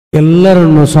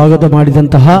ಎಲ್ಲರನ್ನು ಸ್ವಾಗತ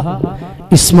ಮಾಡಿದಂತಹ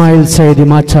ಇಸ್ಮಾಯಿಲ್ ಸೈಯದ್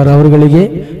ಮಾಚಾರ್ ಅವರುಗಳಿಗೆ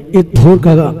ಇದ್ಧೂರ್ಕ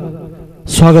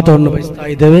ಸ್ವಾಗತವನ್ನು ಬಯಸ್ತಾ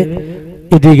ಇದ್ದೇವೆ.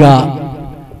 ಇದೀಗ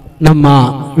ನಮ್ಮ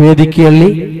ವೇದಿಕೆಯಲ್ಲಿ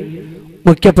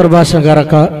ಮುಖ್ಯ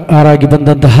ಪ್ರಭಾಷಕರಾಗಿ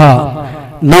ಬಂದಂತಹ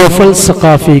ನೌಫಲ್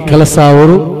ಸಖಾಫಿ ಕಲಸ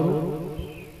ಅವರು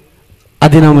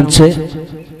ಅದಿನ ಮುಂಚೆ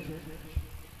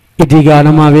ಇದೀಗ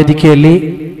ನಮ್ಮ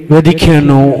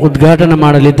ವೇದಿಕೆಯನ್ನು ಉದ್ಘಾಟನೆ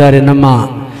ಮಾಡಲಿದ್ದಾರೆ ನಮ್ಮ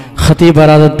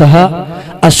ಖತೀಬರಾದಂತಹ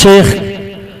ಅಶೇಖ್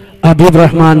ಹಬೀಬ್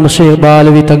ರಹಮಾನ್ ಮುಷೀರ್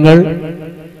ಬಾಲವಿ ತಂಗಳ್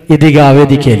ಇದೀಗ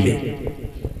ವೇದಿಕೆಯಲ್ಲಿ.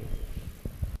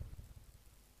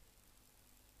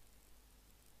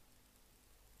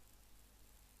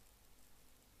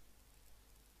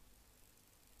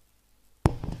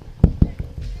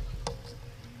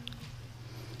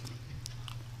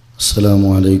 السلام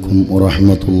عليكم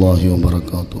ورحمة الله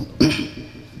وبركاته.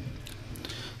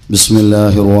 بسم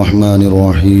الله الرحمن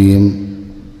الرحيم.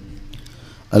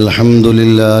 الحمد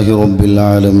لله رب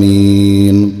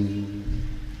العالمين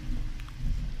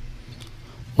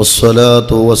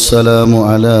والصلاة والسلام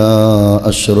على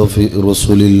أشرف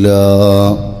رسل الله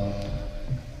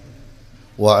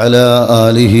وعلى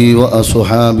آله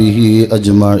وأصحابه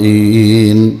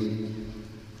أجمعين.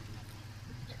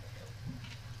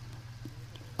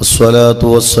 الصلاة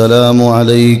والسلام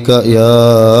عليك يا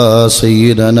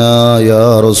سيدنا يا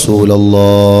رسول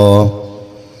الله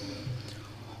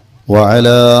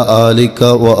وعلى آلك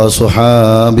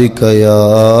وأصحابك يا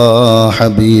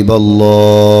حبيب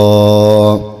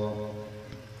الله.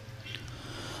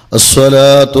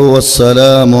 الصلاة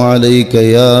والسلام عليك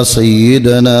يا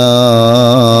سيدنا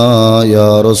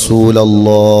يا رسول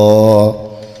الله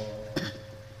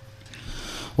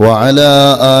وعلى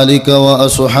آلك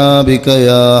وأصحابك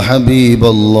يا حبيب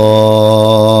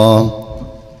الله.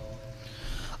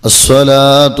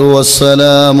 الصلاة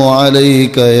والسلام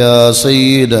عليك يا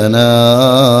سيدنا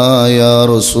يا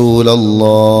رسول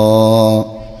الله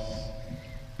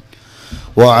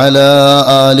وعلى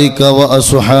آلك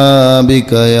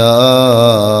وأصحابك يا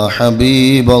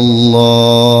حبيب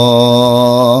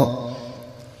الله.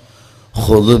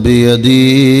 خذ بيدي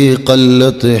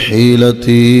قلت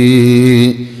حيلتي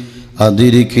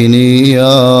أدركني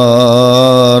يا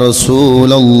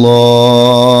رسول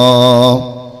الله.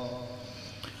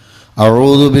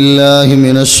 أعوذ بالله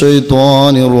من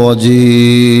الشيطان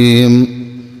الرجيم.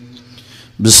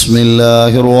 بسم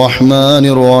الله الرحمن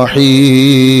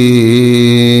الرحيم.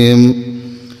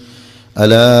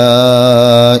 ألا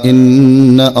إن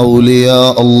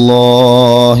أولياء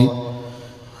الله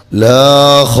لا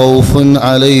خوف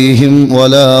عليهم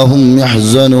ولا هم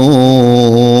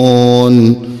يحزنون.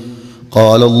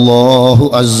 قال الله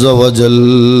عز وجل.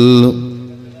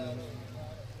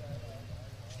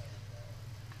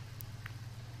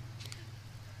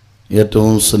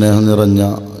 ഏറ്റവും സ്നേഹം നിറഞ്ഞ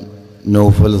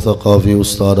നൗഫൽ സഖാഫി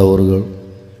ഉസ്താദ് അവറുകൾ,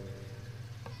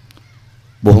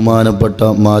 ബഹുമാനപ്പെട്ട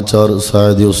മാച്ചാർ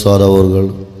സഅദി ഉസ്താദ് അവറുകൾ,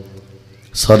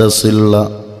 സദസ്സിലുള്ള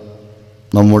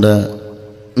നമ്മുടെ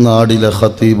നാടിലെ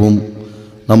ഖത്തീബും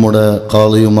നമ്മുടെ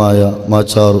ഖാളിയുമായ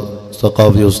മാച്ചാർ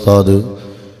സഖാഫി ഉസ്താദ്,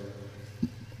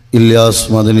 ഇല്യാസ്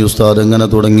മദനി ഉസ്താദ്, അങ്ങനെ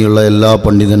തുടങ്ങിയുള്ള എല്ലാ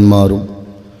പണ്ഡിതന്മാരും,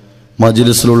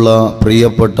 മജ്ലിസിലുള്ള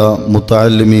പ്രിയപ്പെട്ട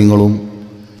മുത്തഅല്ലിമീങ്ങളും,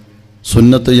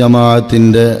 സുന്നത്ത്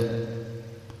ജമാഅത്തിൻ്റെ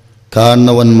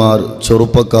കാരണവന്മാർ,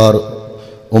 ചെറുപ്പക്കാർ,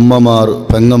 ഉമ്മമാർ,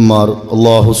 പെങ്ങന്മാർ,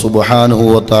 അല്ലാഹു സുബ്ഹാനഹു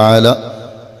വ തആല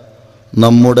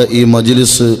നമ്മുടെ ഈ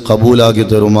മജ്ലിസ് ഖബൂലാക്കി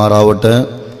തരുമാറാവട്ടെ.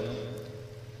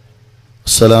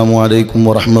 അസ്സലാമു അലൈക്കും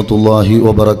വറഹ്മത്തുള്ളാഹി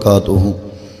വബറകാതുഹു.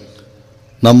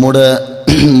 നമ്മുടെ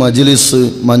മജ്ലിസ്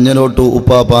മഞ്ഞനോട്ടു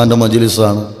ഉപ്പാപ്പാൻ്റെ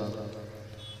മജ്ലിസാണ്.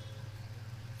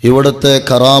 ഇവിടുത്തെ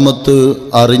കറാമത്ത്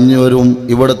അറിഞ്ഞവരും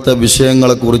ഇവിടുത്തെ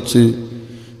വിഷയങ്ങളെക്കുറിച്ച്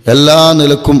എല്ലാ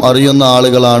നിലക്കും അറിയുന്ന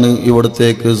ആളുകളാണ്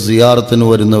ഇവിടത്തേക്ക് സിയാറത്തിന്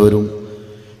വരുന്നവരും,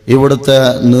 ഇവിടുത്തെ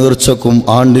നേർച്ചക്കും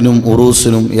ആണ്ടിനും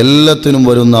ഉറൂസിനും എല്ലാത്തിനും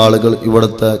വരുന്ന ആളുകൾ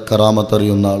ഇവിടുത്തെ കറാമത്ത്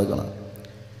അറിയുന്ന ആളുകളാണ്.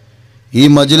 ഈ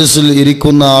മജ്ലിസിൽ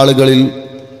ഇരിക്കുന്ന ആളുകളിൽ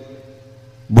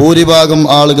ഭൂരിഭാഗം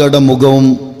ആളുകളുടെ മുഖവും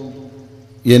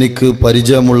എനിക്ക്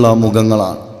പരിചയമുള്ള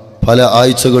മുഖങ്ങളാണ്. പല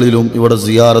ആഴ്ചകളിലും ഇവിടെ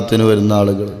സിയാറത്തിന് വരുന്ന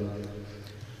ആളുകൾ,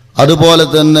 അതുപോലെ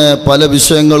തന്നെ പല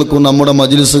വിഷയങ്ങൾക്കും നമ്മുടെ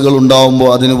മജ്ലിസുകൾ ഉണ്ടാവുമ്പോൾ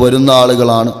അതിന് വരുന്ന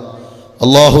ആളുകളാണ്.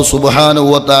 അല്ലാഹു സുബ്ഹാനഹു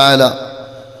വ തആല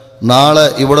നാളെ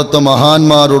ഇവിടുത്തെ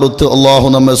മഹാന്മാരോടൊത്ത് അല്ലാഹു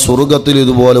നമ്മെ സ്വർഗ്ഗത്തിൽ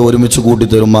ഇതുപോലെ ഒരുമിച്ച്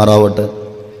കൂട്ടിത്തരുമാറാവട്ടെ.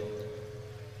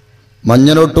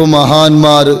 മഞ്ഞനൊട്ടു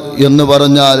മഹാന്മാർ എന്ന്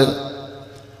പറഞ്ഞാൽ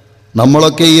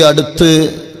നമ്മളൊക്കെ ഈ അടുത്ത്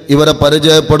ഇവരെ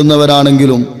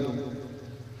പരിചയപ്പെടുന്നവരാണെങ്കിലും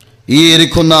ഈ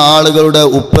ഇരിക്കുന്ന ആളുകളുടെ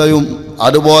ഉപ്പയും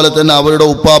അതുപോലെ തന്നെ അവരുടെ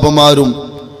ഉപ്പാപ്പമാരും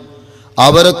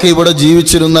അവരൊക്കെ ഇവിടെ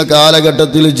ജീവിച്ചിരുന്ന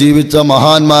കാലഘട്ടത്തിൽ ജീവിച്ച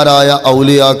മഹാന്മാരായ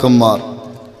ഔലിയാക്കന്മാർ.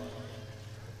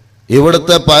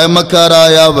 ഇവിടുത്തെ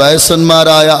പഴമക്കാരായ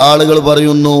വയസ്സന്മാരായ ആളുകൾ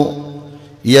പറയുന്നു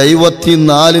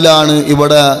 74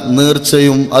 ഇവിടെ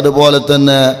നേർച്ചയും അതുപോലെ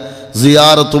തന്നെ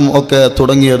സിയാറത്തും ഒക്കെ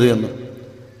തുടങ്ങിയത് എന്ന്.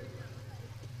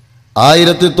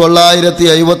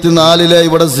 1954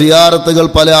 ഇവിടെ സിയാറത്തുകൾ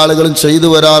പല ആളുകളും ചെയ്തു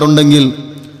വരാറുണ്ടെങ്കിൽ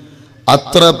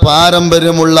അത്ര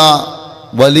പാരമ്പര്യമുള്ള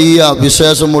വലിയ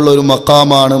വിശേഷമുള്ള ഒരു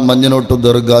മക്കാമാണ് മഞ്ഞനോട്ടു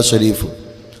ദർഗാ ഷരീഫ്.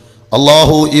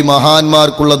 അള്ളാഹു ഈ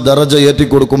മഹാന്മാർക്കുള്ള ദറജ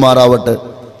ഏറ്റിക്കൊടുക്കുമാറാവട്ടെ.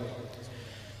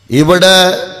 ഇവിടെ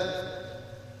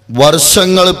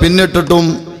വർഷങ്ങൾ പിന്നിട്ടിട്ടും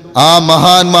ആ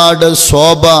മഹാന്മാരുടെ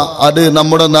ശോഭ അത്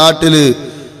നമ്മുടെ നാട്ടിൽ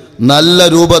നല്ല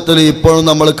രൂപത്തിൽ ഇപ്പോഴും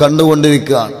നമ്മൾ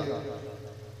കണ്ടുകൊണ്ടിരിക്കുകയാണ്.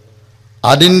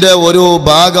 അതിൻ്റെ ഒരു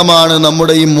ഭാഗമാണ്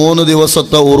നമ്മുടെ ഈ 3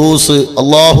 ദിവസത്തെ ഉറൂസ്.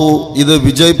 അള്ളാഹു ഇത്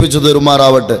വിജയിപ്പിച്ചു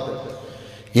തരുമാറാവട്ടെ.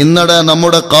 ഇന്നടെ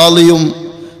നമ്മുടെ ഖാളിയും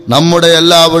നമ്മുടെ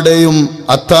എല്ലാവരുടെയും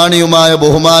അത്താണിയുമായ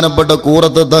ബഹുമാനപ്പെട്ട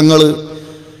കൂറത്ത് തങ്ങൾ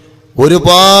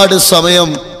ഒരുപാട് സമയം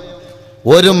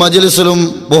ഒരു മജ്ലിസിലും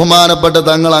ബഹുമാനപ്പെട്ട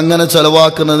തങ്ങൾ അങ്ങനെ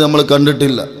ചെലവാക്കുന്നത് നമ്മൾ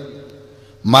കണ്ടിട്ടില്ല.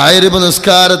 മഗ്‌രിബ്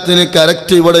നിസ്കാരത്തിന്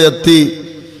കറക്റ്റ് ഇവിടെ എത്തി.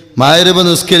 മഗ്‌രിബ്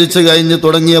നിസ്കരിച്ച് കഴിഞ്ഞ്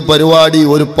തുടങ്ങിയ പരിപാടി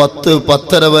ഒരു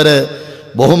 10-10:30 വരെ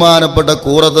ബഹുമാനപ്പെട്ട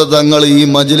കൂറത്ത് തങ്ങൾ ഈ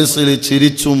മജ്ലിസിൽ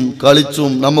ചിരിച്ചും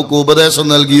കളിച്ചും നമുക്ക് ഉപദേശം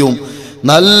നൽകിയും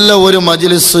നല്ല ഒരു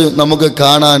മജ്ലിസ് നമുക്ക്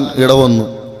കാണാൻ ഇടവന്നു.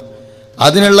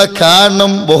 അതിനുള്ള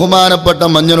കാരണം ബഹുമാനപ്പെട്ട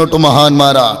മഞ്ഞനോട്ടു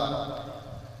മഹാന്മാരാണ്.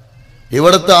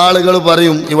 ഇവിടുത്തെ ആളുകൾ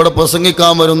പറയും, ഇവിടെ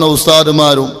പ്രസംഗിക്കാൻ വരുന്ന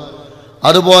ഉസ്താദുമാരും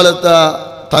അതുപോലത്തെ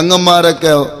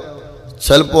തങ്ങന്മാരൊക്കെ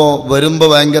ചിലപ്പോൾ വരുമ്പോൾ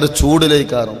ഭയങ്കര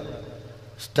ചൂടിലേക്കാറും.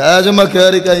 സ്റ്റേജുമ്മ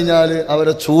കയറി കഴിഞ്ഞാൽ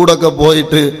അവരെ ചൂടൊക്കെ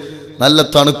പോയിട്ട് നല്ല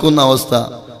തണുക്കുന്ന അവസ്ഥ.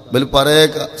 ഇവർ പഴയ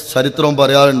ചരിത്രവും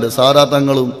പറയാറുണ്ട്. സാധാ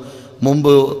തങ്ങളും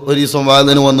മുമ്പ് ഒരു ദിവസം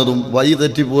വായനന് വന്നതും വഴി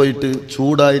തെറ്റിപ്പോയിട്ട്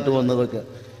ചൂടായിട്ട് വന്നതൊക്കെ.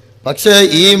 പക്ഷേ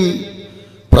ഈ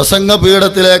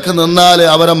പ്രസംഗപീഠത്തിലേക്ക് നിന്നാൽ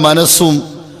അവരെ മനസ്സും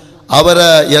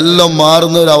അവരെ എല്ലാം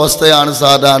മാറുന്ന ഒരു അവസ്ഥയാണ്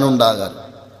സാധാരണ ഉണ്ടാകാറ്.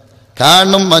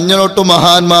 കാരണം മഞ്ഞനോട്ടു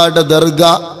മഹാന്മാരുടെ ദർഗ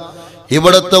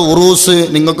ഇവിടുത്തെ ഉറൂസ്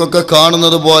നിങ്ങൾക്കൊക്കെ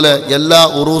കാണുന്നത് പോലെ എല്ലാ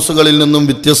ഉറൂസുകളിൽ നിന്നും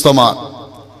വ്യത്യസ്തമാണ്.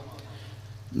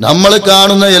 നമ്മൾ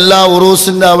കാണുന്ന എല്ലാ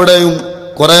ഉറൂസിൻ്റെ അവിടെയും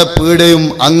കുറേ പീടയും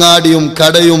അങ്ങാടിയും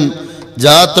കടയും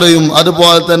ജാത്രയും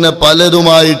അതുപോലെ തന്നെ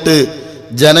പലതുമായിട്ട്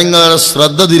ജനങ്ങളുടെ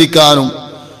ശ്രദ്ധ തിരിക്കാനും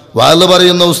വയല്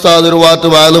പറയുന്ന ഉസ്താദ് ഒരു വാറ്റ്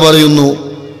വയല് പറയുന്നു,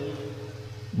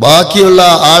 ബാക്കിയുള്ള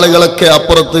ആളുകളൊക്കെ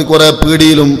അപ്പുറത്ത് കുറെ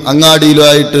പീടിയിലും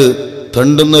അങ്ങാടിയിലുമായിട്ട്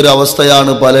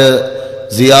തെണ്ടുന്നൊരവസ്ഥയാണ് പല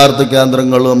സിയാർത്ത്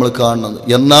കേന്ദ്രങ്ങളിലും നമ്മൾ കാണുന്നത്.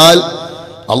 എന്നാൽ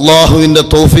അള്ളാഹുവിൻ്റെ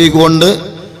തൗഫീഖ് കൊണ്ട്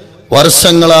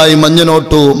വർഷങ്ങളായി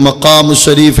മഞ്ഞനോട്ടു മക്കാം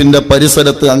ഷരീഫിൻ്റെ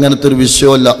പരിസരത്ത് അങ്ങനത്തെ ഒരു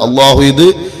വിഷയമല്ല. അള്ളാഹു ഇത്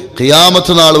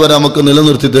ഖിയാമത്ത് നാൾ വരെ നമുക്ക്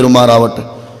നിലനിർത്തി തരുമാറാവട്ടെ.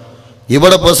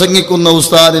 ഇവിടെ പ്രസംഗിക്കുന്ന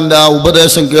ഉസ്താദിൻ്റെ ആ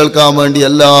ഉപദേശം കേൾക്കാൻ വേണ്ടി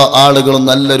എല്ലാ ആളുകളും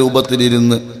നല്ല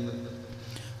രൂപത്തിലിരുന്ന്,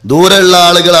 ദൂരെയുള്ള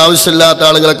ആളുകൾ ആവശ്യമില്ലാത്ത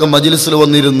ആളുകളൊക്കെ മജ്ലിസിൽ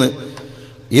വന്നിരുന്ന്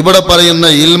ഇവിടെ പറയുന്ന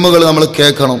ഇൽമുകൾ നമ്മൾ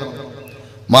കേൾക്കണം.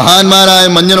 മഹാന്മാരായ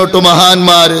മഞ്ഞനോട്ടു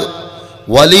മഹാന്മാർ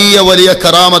വലിയ വലിയ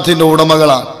കറാമത്തിൻ്റെ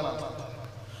ഉടമകളാണ്.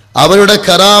 അവരുടെ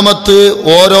കറാമത്ത്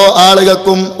ഓരോ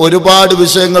ആളുകൾക്കും ഒരുപാട്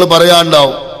വിഷയങ്ങൾ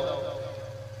പറയാനുണ്ടാവും.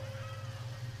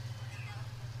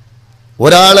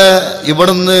 ഒരാളെ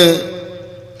ഇവിടുന്ന്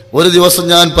ഒരു ദിവസം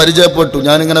ഞാൻ പരിചയപ്പെട്ടു.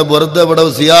 ഞാനിങ്ങനെ വെറുതെ ഇവിടെ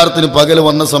സിയാറത്തിന് പകൽ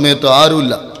വന്ന സമയത്ത്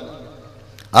ആരുമില്ല.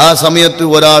 ആ സമയത്ത്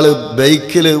ഒരാൾ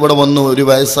ബൈക്കിൽ ഇവിടെ വന്നു, ഒരു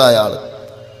വയസ്സായ ആൾ.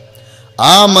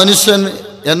 ആ മനുഷ്യൻ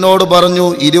എന്നോട് പറഞ്ഞു,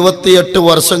 28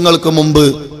 വർഷങ്ങൾക്ക് മുമ്പ്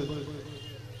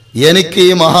എനിക്ക്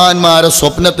ഈ മഹാന്മാരെ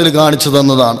സ്വപ്നത്തിൽ കാണിച്ചു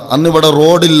തന്നതാണ്. അന്നിവിടെ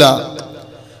റോഡില്ല,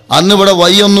 അന്നിവിടെ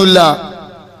വഴിയൊന്നുമില്ല.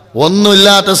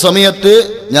 ഒന്നുമില്ലാത്ത സമയത്ത്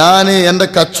ഞാൻ എൻ്റെ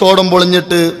കച്ചവടം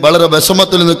പൊളിഞ്ഞിട്ട് വളരെ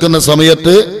വിഷമത്തിൽ നിൽക്കുന്ന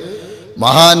സമയത്ത്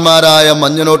മഹാന്മാരായ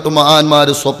മഞ്ഞനോട്ട് മഹാന്മാർ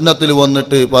സ്വപ്നത്തിൽ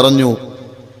വന്നിട്ട് പറഞ്ഞു,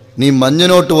 നീ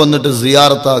മഞ്ഞനോട്ട് വന്നിട്ട്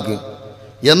സിയാറത്താക്ക്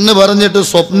എന്ന് പറഞ്ഞിട്ട്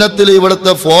സ്വപ്നത്തിൽ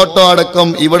ഇവിടുത്തെ ഫോട്ടോ അടക്കം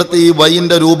ഇവിടുത്തെ ഈ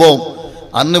വൈൻ്റെ രൂപവും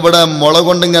അന്നിവിടെ മുള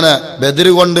കൊണ്ടിങ്ങനെ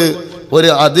ബദിര് കൊണ്ട് ഒരു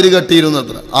അതിര്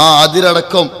കെട്ടിയിരുന്നത്ര ആ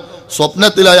അതിരടക്കം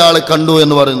സ്വപ്നത്തിൽ അയാൾ കണ്ടു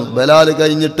എന്ന് പറയുന്നു. ബലാൽ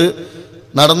കഴിഞ്ഞിട്ട്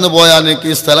നടന്നു പോയാൽ എനിക്ക്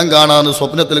ഈ സ്ഥലം കാണാമെന്ന്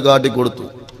സ്വപ്നത്തിൽ കാട്ടിക്കൊടുത്തു.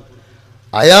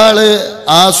 അയാൾ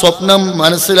ആ സ്വപ്നം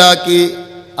മനസ്സിലാക്കി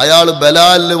അയാൾ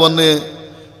ബലാലിൽ വന്ന്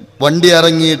വണ്ടി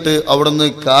ഇറങ്ങിയിട്ട് അവിടുന്ന്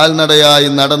കാൽനടയായി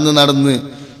നടന്ന്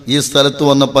ഈ സ്ഥലത്ത്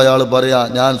വന്നപ്പോൾ അയാൾ പറയാ,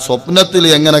 ഞാൻ സ്വപ്നത്തിൽ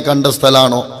എങ്ങനെ കണ്ട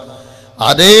സ്ഥലമാണോ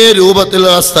അതേ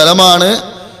രൂപത്തിലുള്ള സ്ഥലമാണ്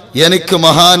എനിക്ക്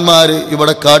മഹാന്മാർ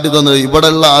ഇവിടെ കാട്ടിത്തന്നത്.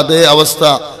 ഇവിടെയുള്ള അതേ അവസ്ഥ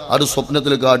അത്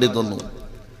സ്വപ്നത്തിൽ കാട്ടിത്തന്നു.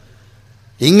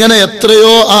 ഇങ്ങനെ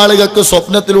എത്രയോ ആളുകൾക്ക്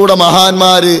സ്വപ്നത്തിലൂടെ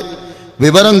മഹാന്മാര്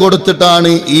വിവരം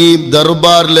കൊടുത്തിട്ടാണ് ഈ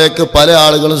ദർബാറിലേക്ക് പല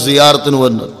ആളുകളും സിയാറത്തിന്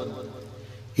വന്നത്.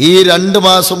 ഈ 2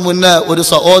 മാസം മുന്നേ ഒരു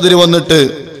സഹോദരി വന്നിട്ട്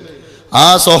ആ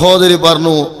സഹോദരി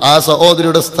പറഞ്ഞു, ആ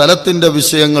സഹോദരിയുടെ സ്ഥലത്തിൻ്റെ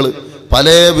വിഷയങ്ങൾ പല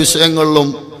വിഷയങ്ങളിലും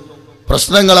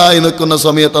പ്രശ്നങ്ങളായി നിൽക്കുന്ന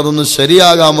സമയത്ത് അതൊന്ന്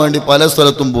ശരിയാകാൻ വേണ്ടി പല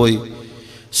സ്ഥലത്തും പോയി.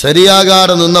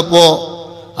 ശരിയാകാതെ നിന്നപ്പോൾ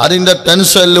അതിൻ്റെ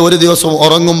ടെൻഷനിൽ ഒരു ദിവസം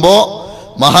ഉറങ്ങുമ്പോൾ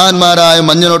മഹാന്മാരായ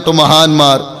മഞ്ഞനോട്ട്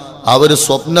മഹാന്മാർ അവർ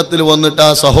സ്വപ്നത്തിൽ വന്നിട്ട് ആ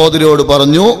സഹോദരിയോട്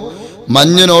പറഞ്ഞു,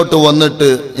 മഞ്ഞനോട്ട് വന്നിട്ട്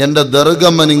എൻ്റെ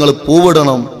ദർഗമ്മ നിങ്ങൾ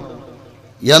പൂവിടണം,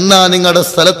 എന്നാ നിങ്ങളുടെ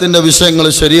സ്ഥലത്തിൻ്റെ വിഷയങ്ങൾ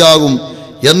ശരിയാകും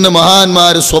എന്ന്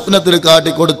മഹാന്മാർ സ്വപ്നത്തിൽ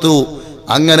കാട്ടിക്കൊടുത്തു.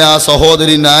 അങ്ങനെ ആ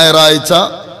സഹോദരി ഞായറാഴ്ച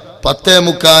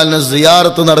 10:45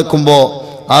 സിയാറത്ത് നടക്കുമ്പോൾ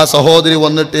ആ സഹോദരി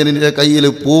വന്നിട്ട് എൻ്റെ കയ്യിൽ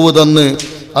പൂവ് തന്ന്,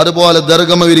 അതുപോലെ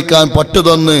ദർഗമ വിരിക്കാൻ പട്ടു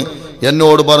തന്ന്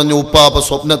എന്നോട് പറഞ്ഞു, ഉപ്പാപ്പ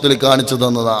സ്വപ്നത്തിൽ കാണിച്ചു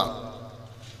തന്നതാണ്.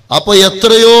 അപ്പോൾ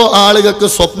എത്രയോ ആളുകൾക്ക്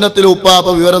സ്വപ്നത്തിൽ ഉപ്പാപ്പ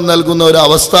വിവരം നൽകുന്ന ഒരു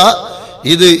അവസ്ഥ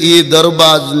ഇത് ഈ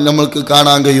ദർബാർ നമ്മൾക്ക്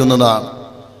കാണാൻ കഴിയുന്നതാണ്.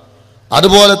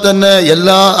 അതുപോലെ തന്നെ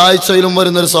എല്ലാ ആഴ്ചയിലും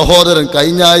വരുന്നൊരു സഹോദരൻ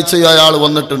കഴിഞ്ഞ ആഴ്ചയും അയാൾ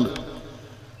വന്നിട്ടുണ്ട്.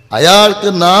 അയാൾക്ക്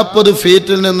 40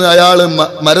 ഫീറ്റിൽ നിന്ന് അയാൾ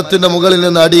മരത്തിൻ്റെ മുകളിൽ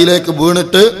നിന്ന് അടിയിലേക്ക്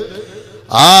വീണിട്ട്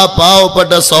ആ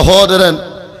പാവപ്പെട്ട സഹോദരൻ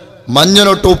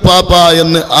മഞ്ഞനൊട്ട് ഉപ്പാപ്പ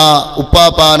എന്ന് ആ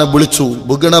ഉപ്പാപ്പാനെ വിളിച്ചു.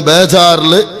 ബുഗണ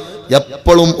ബേജാറിൽ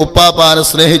എപ്പോഴും ഉപ്പാപ്പാനെ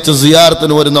സ്നേഹിച്ച്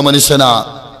സിയാറത്തിന് വരുന്ന മനുഷ്യനാ.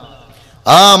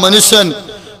 ആ മനുഷ്യൻ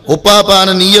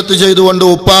ഉപ്പാപ്പാനെ നിയ്യത്ത് ചെയ്തുകൊണ്ട്,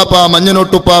 ഉപ്പാപ്പ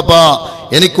മഞ്ഞനൊട്ട് ഉപ്പാപ്പ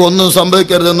എനിക്കൊന്നും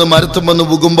സംഭവിക്കരുതെന്ന് മരത്തും വന്ന്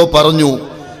ബുകുമ്പോൾ പറഞ്ഞു.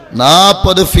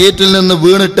 40 ഫീറ്റിൽ നിന്ന്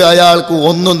വീണിട്ട് അയാൾക്ക്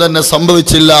ഒന്നും തന്നെ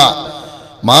സംഭവിച്ചില്ല.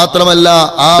 മാത്രമല്ല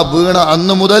ആ വീണ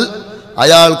അന്നു മുതൽ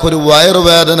അയാൾക്കൊരു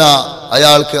വയറുവേദന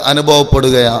അയാൾക്ക്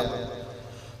അനുഭവപ്പെടുകയാണ്.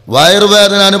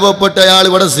 വയറുവേദന അനുഭവപ്പെട്ട് അയാൾ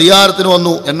ഇവിടെ സിയാറത്തിന്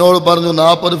വന്നു. എന്നോട് പറഞ്ഞു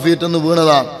 40 ഫീറ്റിൽ നിന്ന്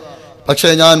വീണതാണ്, പക്ഷേ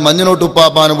ഞാൻ മഞ്ഞനോട്ട്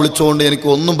ഉപ്പാപ്പാനെ വിളിച്ചുകൊണ്ട് എനിക്ക്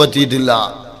ഒന്നും പറ്റിയിട്ടില്ല.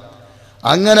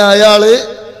 അങ്ങനെ അയാൾ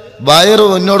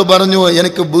എന്നോട് പറഞ്ഞു,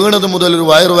 എനിക്ക് വീണത് മുതൽ ഒരു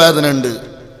വയറുവേദന ഉണ്ട്.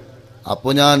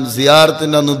 അപ്പോൾ ഞാൻ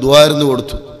സിയാറത്തിൻ്റെ അന്ന് ദ്വാരന്ന്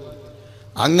കൊടുത്തു.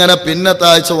 അങ്ങനെ പിന്നത്തെ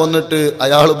ആഴ്ച വന്നിട്ട്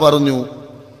അയാൾ പറഞ്ഞു,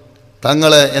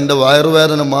 തങ്ങളെ എൻ്റെ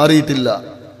വയറുവേദന മാറിയിട്ടില്ല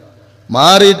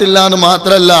എന്ന്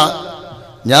മാത്രമല്ല,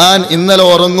 ഞാൻ ഇന്നലെ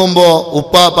ഉറങ്ങുമ്പോൾ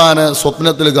ഉപ്പാപ്പാനെ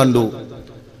സ്വപ്നത്തിൽ കണ്ടു.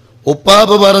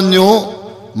 ഉപ്പാപ്പ പറഞ്ഞു,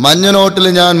 മഞ്ഞനോട്ടിൽ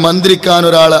ഞാൻ മന്ത്രിക്കാൻ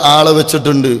ആളെ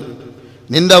വെച്ചിട്ടുണ്ട്,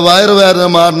 നിന്റെ വയറുവേദന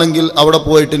മാറണമെങ്കിൽ അവിടെ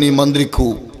പോയിട്ട് നീ മന്ത്രിക്കൂ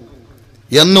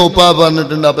എന്ന് ഉപ്പാപ്പ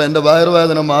പറഞ്ഞിട്ടുണ്ട്. അപ്പം എൻ്റെ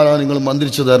വയറുവേദന മാറാൻ നിങ്ങൾ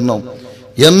മന്ത്രിച്ചു തരണം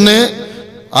എന്ന്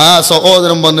ആ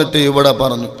സഹോദരൻ വന്നിട്ട് ഇവിടെ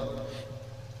പറഞ്ഞു.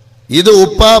 ഇത്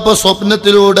ഉപ്പാപ്പ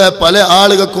സ്വപ്നത്തിലൂടെ പല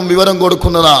ആളുകൾക്കും വിവരം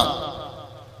കൊടുക്കുന്നതാണ്.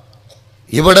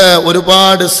 ഇവിടെ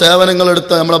ഒരുപാട് സേവനങ്ങൾ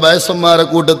എടുത്ത നമ്മളെ വയസ്സന്മാരെ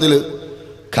കൂട്ടത്തിൽ,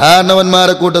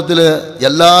 കാരണവന്മാരെ കൂട്ടത്തിൽ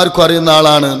എല്ലാവർക്കും അറിയുന്ന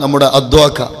ആളാണ് നമ്മുടെ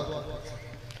അദ്വാക്ക.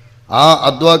 ആ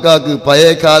അദ്വാക്കാക്ക്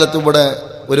പഴയ കാലത്ത് ഇവിടെ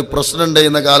ഒരു പ്രശ്നം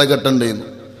ഉണ്ടായിരുന്ന കാലഘട്ടം ഉണ്ടായിരുന്നു.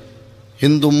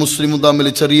 ഹിന്ദു മുസ്ലിമും തമ്മിൽ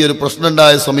ചെറിയൊരു പ്രശ്നം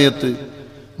ഉണ്ടായ സമയത്ത്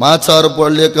മാച്ചാറ്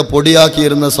പള്ളിയൊക്കെ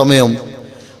പൊടിയാക്കിയിരുന്ന സമയം,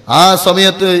 ആ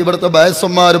സമയത്ത് ഇവിടുത്തെ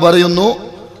വയസ്സന്മാർ പറയുന്നു,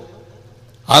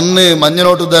 അന്ന്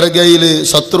മഞ്ഞനോട്ട് ദർഗയിൽ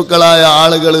ശത്രുക്കളായ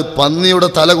ആളുകൾ പന്നിയുടെ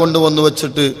തല കൊണ്ടുവന്ന്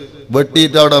വെച്ചിട്ട്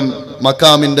വെട്ടിയിട്ട് അവിടെ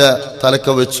മക്കാമിൻ്റെ തലക്ക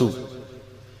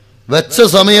വെച്ച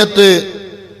സമയത്ത്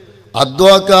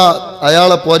അദ്വാക്ക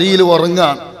അയാളെ പൊരിയിൽ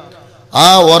ഉറങ്ങാൻ. ആ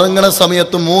ഉറങ്ങണ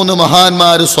സമയത്ത് 3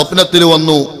 മഹാന്മാർ സ്വപ്നത്തിൽ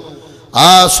വന്നു. ആ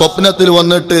സ്വപ്നത്തിൽ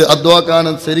വന്നിട്ട്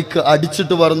അദ്വാക്കാനൻ ശരിക്ക്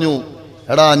അടിച്ചിട്ട് പറഞ്ഞു,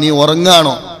 എടാ നീ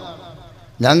ഉറങ്ങാണോ?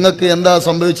 ഞങ്ങൾക്ക് എന്താ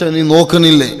സംഭവിച്ചത് നീ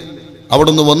നോക്കുന്നില്ലേ?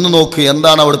 അവിടുന്ന് വന്ന് നോക്ക്,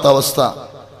 എന്താണ് അവിടുത്തെ അവസ്ഥ.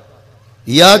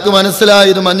 ഇയാൾക്ക്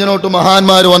മനസ്സിലായത് മഞ്ഞനോട്ട്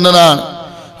മഹാന്മാർ വന്നതാണ്.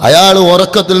 അയാൾ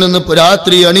ഉറക്കത്തിൽ നിന്ന്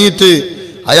രാത്രി എണീറ്റ്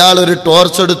അയാൾ ഒരു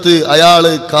ടോർച്ചെടുത്ത് അയാൾ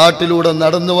കാട്ടിലൂടെ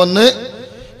നടന്നു വന്ന്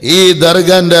ഈ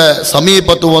ദർഗന്റെ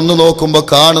സമീപത്ത് വന്നു നോക്കുമ്പോൾ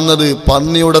കാണുന്നത്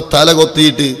പന്നിയുടെ തല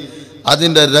കൊത്തിയിട്ട്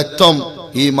അതിൻ്റെ രക്തം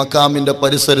ഈ മക്കാമിൻ്റെ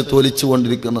പരിസരത്ത് ഒലിച്ചു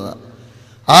കൊണ്ടിരിക്കുന്നതാണ്.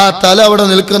 ആ തല അവിടെ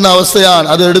നിൽക്കുന്ന അവസ്ഥയാണ്.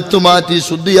 അത് എടുത്തു മാറ്റി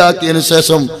ശുദ്ധിയാക്കിയതിനു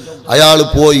ശേഷം അയാൾ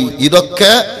പോയി.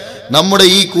 ഇതൊക്കെ നമ്മുടെ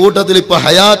ഈ കൂട്ടത്തിൽ ഇപ്പൊ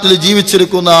ഹയാത്തിൽ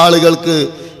ജീവിച്ചിരിക്കുന്ന ആളുകൾക്ക്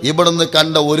ഇവിടുന്ന്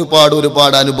കണ്ട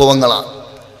ഒരുപാട് അനുഭവങ്ങളാണ്.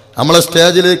 നമ്മളെ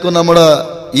സ്റ്റേജിലേക്ക് നമ്മുടെ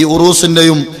ഈ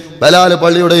ഉറൂസിന്റെയും ബലാൽ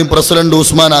പള്ളിയുടെയും പ്രസിഡന്റ്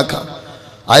ഉസ്മാനാക്ക,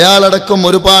 അയാളടക്കം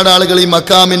ഒരുപാട് ആളുകൾ ഈ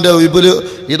മക്കാമിന്റെ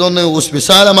ഇതൊന്ന്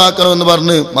വിശാലമാക്കണമെന്ന്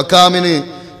പറഞ്ഞ് മക്കാമിന്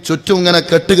ചുറ്റും ഇങ്ങനെ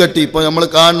കെട്ടുകെട്ടി, ഇപ്പൊ നമ്മൾ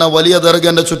കാണുന്ന വലിയ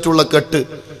ദർഗന്റെ ചുറ്റുള്ള കെട്ട്,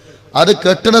 അത്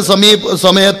കെട്ടുന്ന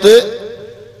സമയത്ത്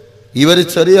ഇവര്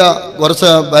ചെറിയ കുറച്ച്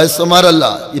വയസ്സന്മാരല്ല,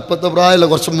 ഇപ്പോഴത്തെ പ്രായമല്ല,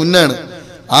 കുറച്ച് മുന്നെയാണ്.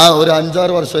 ആ ഒരു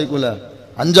 5-6 വർഷമായിക്കൂല,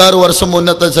 5-6 വർഷം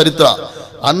മുന്നത്തെ ചരിത്ര.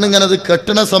 അന്നിങ്ങനെ അത്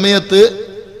കെട്ടണ സമയത്ത്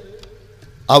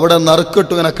അവിടെ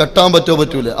നറുക്കിട്ട് ഇങ്ങനെ കെട്ടാൻ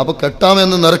പറ്റൂല. അപ്പൊ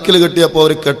കെട്ടാമെന്ന് നറുക്കിൽ കെട്ടിയപ്പോൾ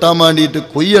അവർ കെട്ടാൻ വേണ്ടിയിട്ട്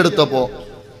കുയ്യെടുത്തപ്പോൾ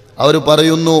അവർ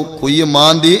പറയുന്നു, കുയ്യ്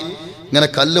മാന്തി ഇങ്ങനെ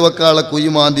കല്ല് വെക്കാനുള്ള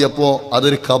കുയ്യ് മാന്തിയപ്പോൾ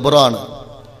അതൊരു ഖബറാണ്.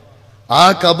 ആ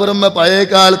ഖബറുമ്മ പഴയ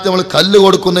കാലത്ത് നമ്മൾ കല്ല്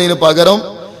കൊടുക്കുന്നതിന് പകരം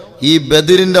ഈ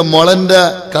ബദിരിന്റെ മുളന്റെ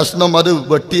കഷ്ണം അത്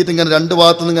വെട്ടിയിട്ട് ഇങ്ങനെ 2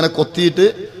 ഭാഗത്തുനിന്ന് ഇങ്ങനെ കൊത്തിയിട്ട്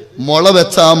മുള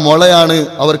വെച്ച ആ മുളയാണ്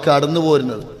അവർക്ക് അടന്നു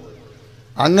പോരുന്നത്.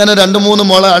 അങ്ങനെ 2-3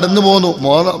 മുള അടന്നു പോന്നു.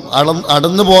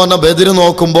 അടന്നു പോകുന്ന ബദിര്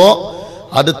നോക്കുമ്പോൾ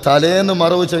അത് തലേന്ന്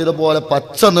മറവ് ചെയ്ത പോലെ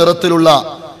പച്ച നിറത്തിലുള്ള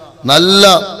നല്ല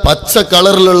പച്ച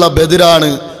കളറിലുള്ള ബദിരാണ്.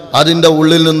 അതിൻ്റെ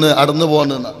ഉള്ളിൽ നിന്ന് അടന്നു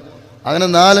പോകുന്നതെന്ന്. അങ്ങനെ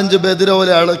 4-5 ബദിര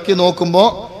പോലെ ഇളക്കി നോക്കുമ്പോൾ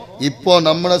ഇപ്പോൾ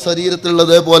നമ്മുടെ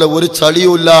ശരീരത്തിലുള്ളതേപോലെ ഒരു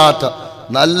ചളിയുമില്ലാത്ത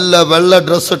നല്ല വെള്ള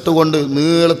ഡ്രസ്സ് ഇട്ടുകൊണ്ട്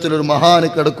നീളത്തിലൊരു മഹാന്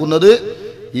കിടക്കുന്നത്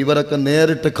ഇവരൊക്കെ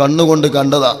നേരിട്ട് കണ്ണുകൊണ്ട്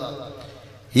കണ്ടതാ.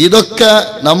 ഇതൊക്കെ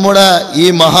നമ്മുടെ ഈ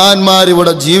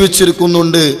മഹാന്മാരിവിടെ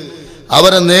ജീവിച്ചിരിക്കുന്നുണ്ട്.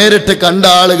 അവരെ നേരിട്ട് കണ്ട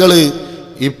ആളുകൾ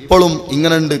ഇപ്പോഴും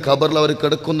ഇങ്ങനെ ഉണ്ട്. ഖബറിൽ അവർ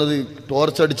കിടക്കുന്നത്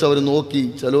ടോർച്ചടിച്ച് അവർ നോക്കി.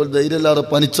 ചിലവർ ധൈര്യമില്ലാതെ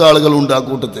പനിച്ച ആളുകളുണ്ട് ആ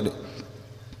കൂട്ടത്തിൽ.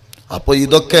 അപ്പോൾ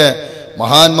ഇതൊക്കെ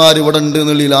മഹാന്മാർ ഇവിടെ ഉണ്ട്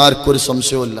എന്നുള്ളതിൽ ആർക്കൊരു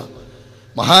സംശയമില്ല.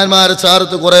 മഹാന്മാരെ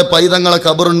ചാരത്ത് കുറേ പൈതങ്ങളെ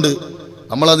ഖബറുണ്ട്.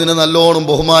 നമ്മളതിനെ നല്ലോണം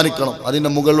ബഹുമാനിക്കണം. അതിൻ്റെ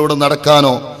മുകളിലൂടെ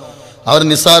നടക്കാനോ അവർ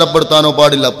നിസ്സാരപ്പെടുത്താനോ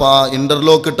പാടില്ല. അപ്പോൾ ആ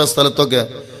ഇൻ്റർലോക്ക് ഇട്ട സ്ഥലത്തൊക്കെ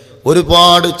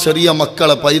ഒരുപാട് ചെറിയ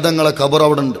മക്കളെ പൈതങ്ങളെ ഖബർ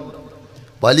അവിടെ ഉണ്ട്.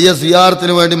 വലിയ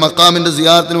സിയാറത്തിന് വേണ്ടി, മക്കാമിൻ്റെ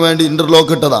സിയാറത്തിന് വേണ്ടി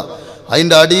ഇൻ്റർലോക്ക് ഇട്ടതാണ്.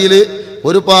 അതിൻ്റെ അടിയിൽ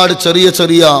ഒരുപാട് ചെറിയ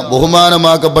ചെറിയ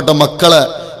ബഹുമാനമാക്കപ്പെട്ട മക്കളെ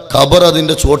ഖബർ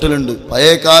അതിൻ്റെ ചോട്ടിലുണ്ട്.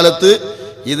 പഴയ കാലത്ത്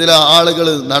ഇതിലെ ആളുകൾ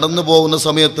നടന്നു പോകുന്ന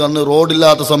സമയത്ത്, അന്ന്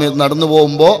റോഡില്ലാത്ത സമയത്ത് നടന്നു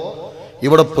പോകുമ്പോൾ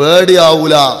ഇവിടെ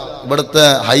പേടിയാവൂല. ഇവിടുത്തെ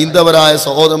ഹൈന്ദവരായ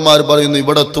സഹോദരന്മാർ പറയുന്നു,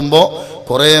 ഇവിടെ എത്തുമ്പോൾ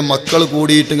കുറേ മക്കൾ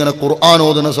കൂടിയിട്ട് ഇങ്ങനെ ഖുർആൻ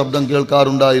ഓതുന്ന ശബ്ദം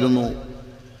കേൾക്കാറുണ്ടായിരുന്നു.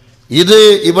 ഇത്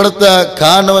ഇവിടുത്തെ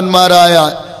കാരണവന്മാരായ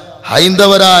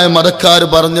ഹൈന്ദവരായ മതക്കാർ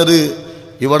പറഞ്ഞത്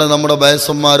ഇവിടെ നമ്മുടെ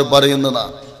വയസ്സന്മാർ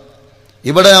പറയുന്നതാണ്.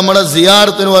 ഇവിടെ നമ്മുടെ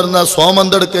സിയാറത്തിന് വരുന്ന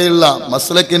സോമന്തെടുക്കയുള്ള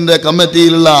മസ്ലക്കിൻ്റെ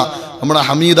കമ്മിറ്റിയിലുള്ള നമ്മുടെ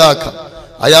ഹമീദാക്ക,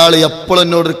 അയാൾ എപ്പോഴും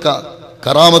എന്നോട്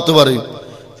കറാമത്ത് പറയും.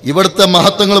 ഇവിടുത്തെ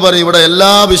മഹത്വങ്ങൾ പറയും. ഇവിടെ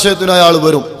എല്ലാ വിഷയത്തിനും അയാൾ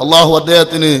വരും. അള്ളാഹു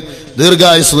അദ്ദേഹത്തിന്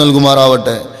ദീർഘായുസ്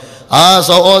നൽകുമാറാവട്ടെ. ആ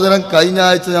സഹോദരൻ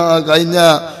കഴിഞ്ഞ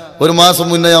ഒരു മാസം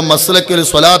മുന്നേ ഞാൻ മസ്ലക്കിൽ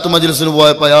സ്വലാത്ത് മജ്ലിസിന്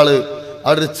പോയപ്പോൾ അയാൾ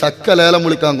അവിടെ ചക്ക ലേലം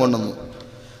വിളിക്കാൻ കൊണ്ടുവന്നു.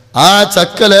 ആ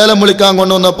ചക്ക ലേലം വിളിക്കാൻ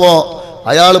കൊണ്ടുവന്നപ്പോൾ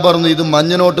അയാൾ പറഞ്ഞു, ഇത്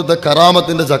മഞ്ഞനോട്ടത്തെ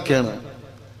കറാമത്തിൻ്റെ ചക്കയാണ്.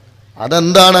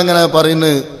 അതെന്താണ് അങ്ങനെ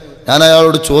പറയുന്നത്? ഞാൻ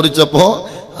അയാളോട് ചോദിച്ചപ്പോൾ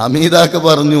ഹമീദാക്ക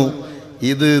പറഞ്ഞു,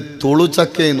 ഇത് തുളു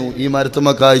ചക്കയെന്നു ഈ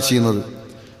മരത്തുമ്മ കായ് ചെയ്യുന്നത്.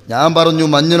 ഞാൻ പറഞ്ഞു,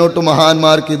 മഞ്ഞനോട്ട്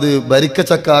മഹാന്മാർക്ക് ഇത് ബരിക്ക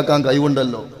ചക്ക ആക്കാൻ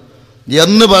കഴിവുണ്ടല്ലോ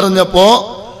എന്ന് പറഞ്ഞപ്പോൾ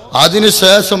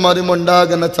അതിനുശേഷം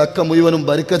അതിമുണ്ടാകുന്ന ചക്ക മുഴുവനും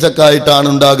ബരിക്ക ചക്ക ആയിട്ടാണ്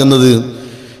ഉണ്ടാകുന്നത്.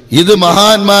 ഇത്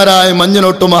മഹാന്മാരായ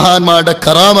മഞ്ഞനോട്ട് മഹാന്മാരുടെ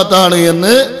കറാമത്താണ്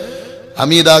എന്ന്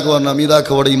ഹമീദാക്ക പറഞ്ഞു. ഹമീദാക്ക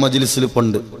ഇവിടെ ഈ മജ്ലിസിൽ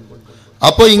ഉണ്ട്.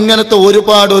 അപ്പോൾ ഇങ്ങനത്തെ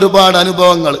ഒരുപാട്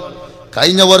അനുഭവങ്ങൾ.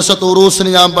 കഴിഞ്ഞ വർഷത്തെ ഉറൂസിന്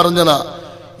ഞാൻ പറഞ്ഞതാ,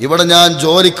 ഇവിടെ ഞാൻ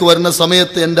ജോലിക്ക് വരുന്ന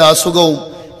സമയത്ത് എൻ്റെ അസുഖവും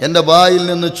എൻ്റെ വായിൽ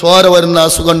നിന്ന് ചോര വരുന്ന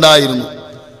അസുഖം ഉണ്ടായിരുന്നു.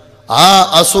 ആ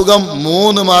അസുഖം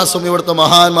 3 മാസം ഇവിടുത്തെ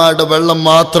മഹാന്മാരുടെ വെള്ളം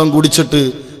മാത്രം കുടിച്ചിട്ട്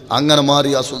അങ്ങനെ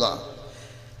മാറിയ അസുഖം.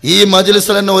 ഈ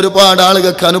മജ്ലിസിൽ തന്നെ ഒരുപാട്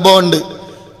ആളുകൾക്ക് അനുഭവമുണ്ട്.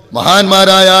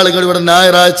 മഹാന്മാരായ ആളുകൾ ഇവിടെ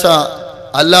ഞായറാഴ്ച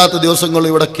അല്ലാത്ത ദിവസങ്ങളിൽ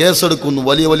ഇവിടെ കേസെടുക്കുന്നു.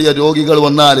 വലിയ വലിയ രോഗികൾ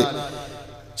വന്നാൽ,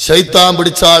 ശൈത്താൻ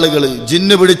പിടിച്ച ആളുകൾ,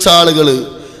 ജിന്ന് പിടിച്ച ആളുകൾ,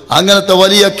 അങ്ങനത്തെ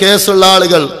വലിയ കേസുള്ള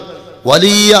ആളുകൾ,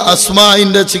 വലിയ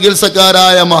അസ്മാഇന്റെ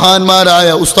ചികിത്സക്കാരായ മഹാന്മാരായ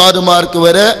ഉസ്താദുമാർക്ക്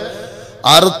വരെ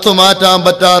അറുത്തു മാറ്റാൻ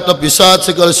പറ്റാത്ത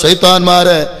പിശാച്ചുകൾ,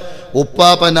 ശൈത്താന്മാരെ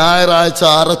ഉപ്പാപ്പ ഞായറാഴ്ച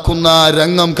അറക്കുന്ന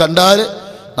രംഗം കണ്ടാൽ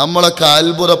നമ്മളൊക്കെ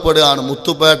അത്ഭുതപ്പെടുകയാണ്.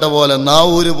 മുത്തുപേട്ട പോലെ,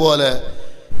 നാവൂര് പോലെ,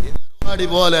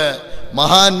 പോലെ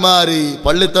മഹാന്മാര്,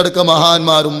 പള്ളിത്തടുക്ക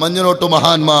മഹാന്മാരും മഞ്ഞനോട്ട്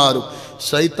മഹാന്മാരും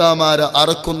ശൈത്താന്മാരെ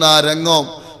അറക്കുന്ന രംഗം,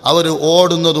 അവർ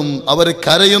ഓടുന്നതും അവർ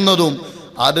കരയുന്നതും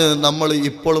അത് നമ്മൾ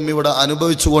ഇപ്പോഴും ഇവിടെ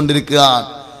അനുഭവിച്ചു കൊണ്ടിരിക്കുകയാണ്.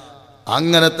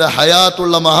 അങ്ങനത്തെ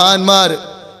ഹയാത്തുള്ള മഹാന്മാർ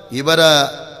ഇവരെ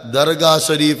ദർഗാ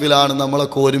ഷരീഫിലാണ്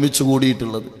നമ്മളൊക്കെ ഒരുമിച്ച്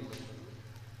കൂടിയിട്ടുള്ളത്.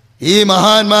 ഈ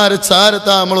മഹാന്മാരെ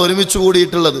ചാരത്താണ് നമ്മൾ ഒരുമിച്ച്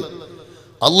കൂടിയിട്ടുള്ളത്.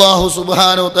 അള്ളാഹു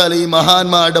സുബ്ഹാനഹു വ തആല ഈ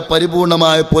മഹാന്മാരുടെ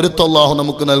പരിപൂർണമായ പൊരുത്തം അള്ളാഹു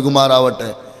നമുക്ക് നൽകുമാറാവട്ടെ.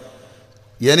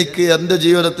 എനിക്ക് എൻ്റെ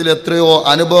ജീവിതത്തിൽ എത്രയോ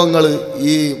അനുഭവങ്ങൾ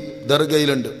ഈ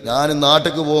ദർഗയിലുണ്ട്. ഞാൻ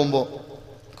നാട്ടിലേക്ക് പോകുമ്പോൾ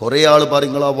കുറേ ആൾ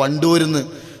പറയും, നിങ്ങൾ ആ വണ്ടൂരിന്ന്,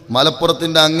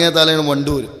 മലപ്പുറത്തിൻ്റെ അങ്ങേ തലയാണ്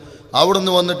വണ്ടൂർ, അവിടെ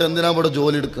നിന്ന് വന്നിട്ട് എന്തിനാ ഇവിടെ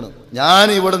ജോലി എടുക്കണം? ഞാൻ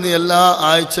ഇവിടെ നിന്ന് എല്ലാ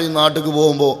ആഴ്ചയും നാട്ടിലേക്ക്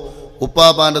പോകുമ്പോൾ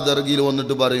ഉപ്പാപ്പാൻ്റെ ദർഗയിൽ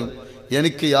വന്നിട്ട് പറയും,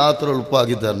 എനിക്ക് യാത്ര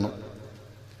എളുപ്പമാക്കി തരണം.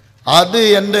 അത്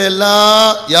എൻ്റെ എല്ലാ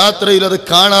യാത്രയിലും അത്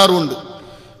കാണാറുണ്ട്.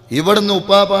 ഇവിടുന്ന്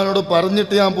ഉപ്പാപ്പാനോട്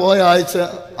പറഞ്ഞിട്ട് ഞാൻ പോയ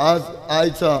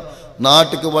ആഴ്ച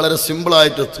നാട്ടിക്ക് വളരെ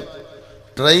സിമ്പിളായിട്ടെത്തും.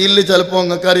 ട്രെയിനിൽ ചിലപ്പോൾ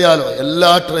നിങ്ങൾക്കറിയാലോ,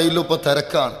 എല്ലാ ട്രെയിനിലും ഇപ്പോൾ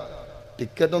തിരക്കാണ്.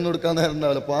 ടിക്കറ്റ് ഒന്നും എടുക്കാൻ നേരം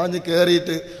ഉണ്ടാവില്ല. പാഞ്ഞ്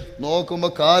കയറിയിട്ട്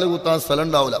നോക്കുമ്പോൾ കാല് കുത്താൻ സ്ഥലം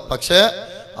ഉണ്ടാവില്ല. പക്ഷേ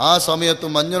ആ സമയത്ത്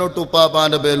മഞ്ഞനോട്ട്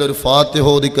ഉപ്പാപ്പാൻ്റെ പേരിൽ ഒരു ഫാത്തിഹ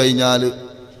ഓതി കഴിഞ്ഞാൽ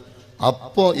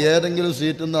അപ്പോൾ ഏതെങ്കിലും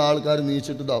സീറ്റിൽ നിന്ന് ആൾക്കാർ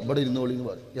നീച്ചിട്ട് അവിടെ ഇരുന്നോളിന്ന്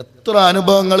പറയും. എത്ര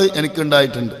അനുഭവങ്ങൾ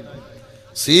എനിക്കുണ്ടായിട്ടുണ്ട്.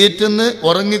 സീറ്റിൽ നിന്ന്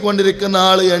ഉറങ്ങിക്കൊണ്ടിരിക്കുന്ന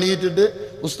ആൾ എണീറ്റിട്ട്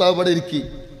ഉസ്താദ് ഇവിടെ ഇരിക്കി,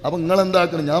 അപ്പം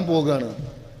നിങ്ങളെന്താക്കണം, ഞാൻ പോകുകയാണ്.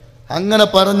 അങ്ങനെ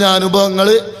പറഞ്ഞ അനുഭവങ്ങൾ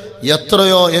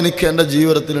എത്രയോ എനിക്ക് എൻ്റെ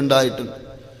ജീവിതത്തിൽ ഉണ്ടായിട്ടുണ്ട്.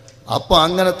 അപ്പോൾ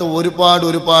അങ്ങനത്തെ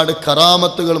ഒരുപാട്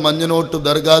കറാമത്തുകൾ മഞ്ഞനോട്ട്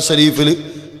ദർഗാ ഷരീഫിൽ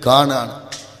കാണാണ്.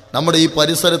 നമ്മുടെ ഈ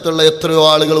പരിസരത്തുള്ള എത്രയോ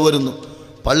ആളുകൾ വരുന്നു.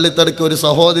 പള്ളിത്തടുക്ക് ഒരു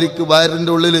സഹോദരിക്ക്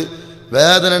വയറിൻ്റെ ഉള്ളിൽ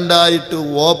വേദന ഉണ്ടായിട്ട്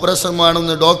ഓപ്പറേഷൻ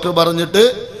വേണമെന്ന് ഡോക്ടർ പറഞ്ഞിട്ട്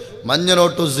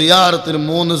മഞ്ഞനോട്ടു സിയാറത്തിന്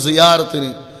 3 സിയാറത്തിന്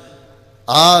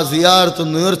ആ സിയാറത്ത്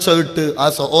നീർച്ച ഇട്ട് ആ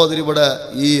സഹോദരി ഇവിടെ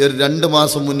ഈ ഒരു 2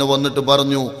 മാസം മുന്നേ വന്നിട്ട്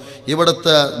പറഞ്ഞു,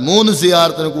 ഇവിടുത്തെ 3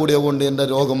 സിയാറത്തിന് കൂടിയ കൊണ്ട് എൻ്റെ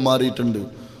രോഗം മാറിയിട്ടുണ്ട്.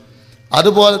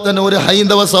 അതുപോലെ തന്നെ ഒരു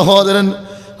ഹൈന്ദവ സഹോദരൻ,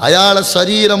 അയാളെ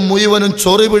ശരീരം മുഴുവനും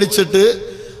ചൊറി പിടിച്ചിട്ട്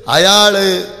അയാള്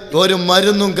ഒരു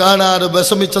മരുന്നും കാണാതെ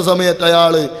വിഷമിച്ച സമയത്ത്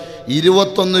അയാള്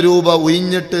 21 രൂപ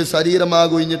ഉയിഞ്ഞിട്ട്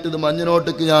ശരീരമാകെ ഉയിഞ്ഞിട്ട് ഇത്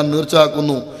മഞ്ഞനോട്ടേക്ക് ഞാൻ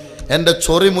നീർച്ചാക്കുന്നു, എൻ്റെ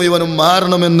ചൊറി മുഴുവനും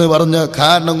മാറണമെന്ന് പറഞ്ഞ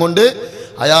കാരണം കൊണ്ട്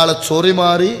അയാളെ ചൊറി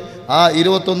മാറി ആ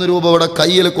 21 രൂപ ഇവിടെ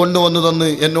കയ്യിൽ കൊണ്ടുവന്ന് തന്ന്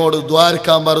എന്നോട്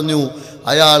ദ്വാരക്കാൻ പറഞ്ഞു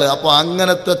അയാൾ. അപ്പോൾ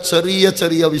അങ്ങനത്തെ ചെറിയ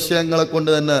ചെറിയ വിഷയങ്ങളെ കൊണ്ട്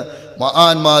തന്നെ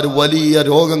മഹാന്മാർ വലിയ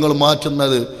രോഗങ്ങൾ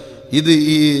മാറ്റുന്നത് ഇത്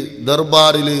ഈ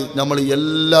ദർബാറിൽ നമ്മൾ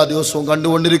എല്ലാ ദിവസവും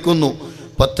കണ്ടുകൊണ്ടിരിക്കുന്നു.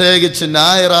 പ്രത്യേകിച്ച്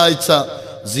ഞായറാഴ്ച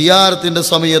സിയാറത്തിൻ്റെ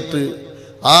സമയത്ത്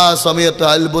ആ സമയത്ത്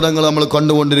അത്ഭുതങ്ങൾ നമ്മൾ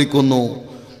കണ്ടുകൊണ്ടിരിക്കുന്നു.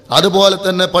 അതുപോലെ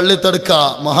തന്നെ പള്ളിത്തടുക്ക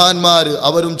മഹാന്മാർ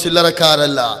അവരും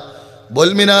ചില്ലറക്കാരല്ല,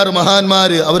 ബൊൽമിനാർ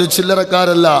മഹാന്മാർ അവർ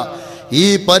ചില്ലറക്കാരല്ല. ഈ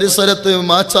പരിസരത്ത്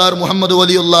മാച്ചാർ മുഹമ്മദ്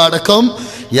വലിയുള്ള അടക്കം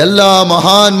എല്ലാ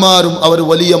മഹാന്മാരും അവർ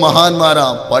വലിയ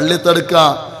മഹാന്മാരാണ്. പള്ളിത്തടുക്ക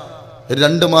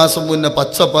 2 മാസം മുന്നേ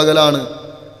പച്ച പകലാണ്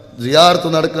സിയാറത്ത്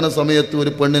നടക്കുന്ന സമയത്ത്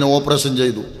ഒരു പെണ്ണിനെ ഓപ്പറേഷൻ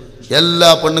ചെയ്തു. എല്ലാ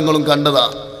പെണ്ണുങ്ങളും കണ്ടതാ.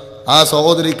 ആ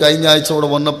സഹോദരി കഴിഞ്ഞ ആഴ്ച ഇവിടെ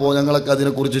വന്നപ്പോൾ ഞങ്ങളൊക്കെ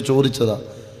അതിനെക്കുറിച്ച് ചോദിച്ചതാ.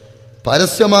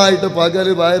 പരസ്യമായിട്ട്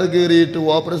പകല് വയറ് കീറിയിട്ട്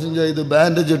ഓപ്പറേഷൻ ചെയ്ത്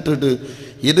ബാൻഡേജ് ഇട്ടിട്ട്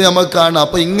ഇത് നമുക്ക് കാണാം.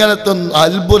 അപ്പം ഇങ്ങനത്തെ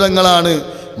അത്ഭുതങ്ങളാണ്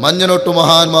മഞ്ഞനൊട്ടു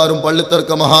മഹാന്മാരും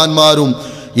പള്ളിത്തർക്ക മഹാന്മാരും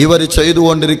ഇവർ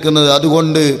ചെയ്തുകൊണ്ടിരിക്കുന്നത്.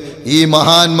 അതുകൊണ്ട് ഈ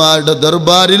മഹാന്മാരുടെ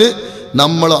ദർബാറിൽ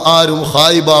നമ്മൾ ആരും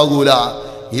ഹായിബാകൂല.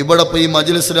 ഇവിടെ ഇപ്പോൾ ഈ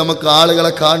മജ്ലിസിൽ നമുക്ക്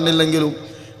ആളുകളെ കാണുന്നില്ലെങ്കിലും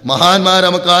മഹാന്മാർ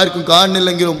നമുക്ക് ആർക്കും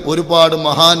കാണുന്നില്ലെങ്കിലും ഒരുപാട്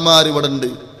മഹാന്മാർ ഇവിടെ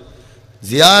ഉണ്ട്.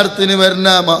 സിയാറത്തിന് വരുന്ന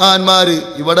മഹാന്മാർ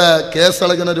ഇവിടെ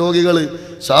കേസളകുന്ന രോഗികൾ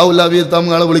ഷാഹുൽ ഹബീബ്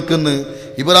തങ്ങളെ വിളിക്കുന്നു,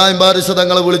 ഇബ്രാഹിം ബാരിഷ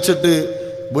തങ്ങളെ വിളിച്ചിട്ട്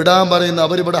വിടാൻ പറയുന്നു.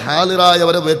 അവരിവിടെ ഹാലിറായി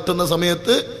അവരെ വെട്ടുന്ന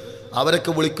സമയത്ത്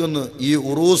അവരൊക്കെ വിളിക്കുന്നു. ഈ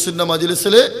ഉറൂസിൻ്റെ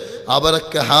മജ്ലിസിൽ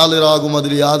അവരൊക്കെ ഹാലിറാകും,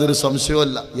 അതിൽ യാതൊരു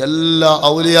സംശയവുമില്ല. എല്ലാ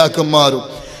ഔലിയാക്കന്മാരും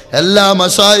എല്ലാ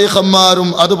മശായിഖന്മാരും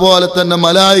അതുപോലെ തന്നെ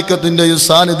മലായിക്കത്തിൻ്റെ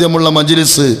സാന്നിധ്യമുള്ള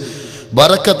മജ്ലിസ്,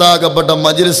 ബറക്കത്താകപ്പെട്ട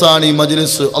മജ്ലിസാണ് ഈ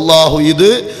മജ്ലിസ്. അള്ളാഹു ഇത്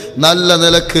നല്ല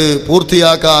നിലക്ക്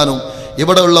പൂർത്തിയാക്കാനും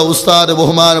ഇവിടെയുള്ള ഉസ്താദ്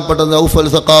ബഹുമാനപ്പെട്ട നൗഫൽ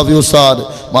സഖാഫി ഉസ്താദ്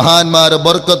മഹാന്മാരെ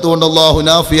ബർക്കത്ത് കൊണ്ട് അള്ളാഹു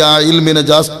നാഫിയ ഇൽമിനെ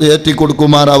ജാസ്തി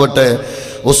ഏറ്റിക്കൊടുക്കുമാറാവട്ടെ.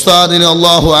 ഉസ്താദിന്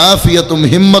അള്ളാഹു ആഫിയത്തും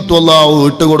ഹിമ്മത്തും അള്ളാഹു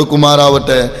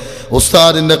ഇട്ടുകൊടുക്കുമാറാവട്ടെ.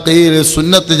 ഉസ്താദിൻ്റെ കീഴിൽ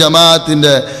സുന്നത്ത്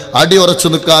ജമാഅത്തിൻ്റെ അടിയുറച്ചു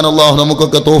നിൽക്കാൻ അള്ളാഹു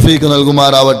നമുക്കൊക്കെ തൗഫീക്ക്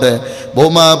നൽകുമാറാവട്ടെ.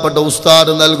 ബഹുമാനപ്പെട്ട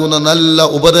ഉസ്താദ് നൽകുന്ന നല്ല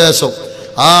ഉപദേശം,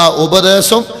 ആ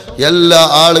ഉപദേശം എല്ലാ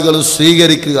ആളുകളും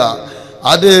സ്വീകരിക്കുക,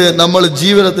 അത് നമ്മൾ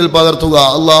ജീവിതത്തിൽ പകർത്തുക.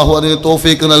 അള്ളാഹു അതിന്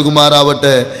തൗഫീക്ക്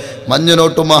നൽകുമാറാവട്ടെ.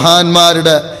 മഞ്ഞനോട്ടു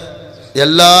മഹാന്മാരുടെ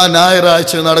എല്ലാ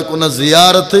ഞായറാഴ്ച നടക്കുന്ന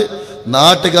സിയാറത്ത്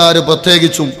നാട്ടുകാർ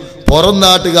പ്രത്യേകിച്ചും പുറം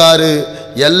നാട്ടുകാർ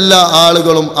എല്ലാ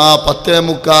ആളുകളും ആ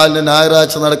 10:45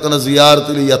 ഞായറാഴ്ച നടക്കുന്ന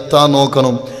സിയാറത്തിൽ എത്താൻ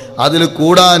നോക്കണം. അതിൽ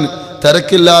കൂടാൻ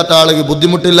തിരക്കില്ലാത്ത ആളുകൾ,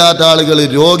 ബുദ്ധിമുട്ടില്ലാത്ത ആളുകൾ,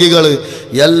 രോഗികൾ,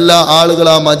 എല്ലാ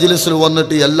ആളുകളും ആ മജ്ലിസിൽ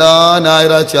വന്നിട്ട് എല്ലാ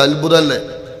ഞായറാഴ്ച അത്ഭുതമല്ലേ.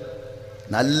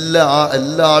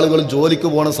 എല്ലാ ആളുകളും ജോലിക്ക്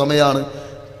പോണ സമയമാണ്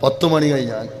 10 മണി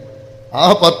കഴിഞ്ഞാൽ. ആ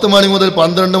 10 മണി മുതൽ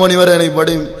 12 മണി വരെയാണ്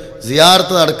ഇവിടെയും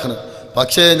സിയാറത്ത് നടക്കുന്നത്.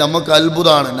 പക്ഷേ നമുക്ക്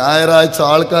അത്ഭുതമാണ്, ഞായറാഴ്ച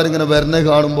ആൾക്കാരിങ്ങനെ വരുന്നത്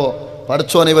കാണുമ്പോൾ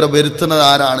പഠിച്ചോനെ ഇവരെ വരുത്തുന്നത്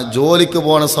ആരാണ്? ജോലിക്ക്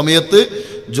പോണ സമയത്ത്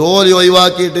ജോലി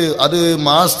ഒഴിവാക്കിയിട്ട് അത്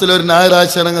മാസത്തിലൊരു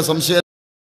ഞായറാഴ്ച സംശയം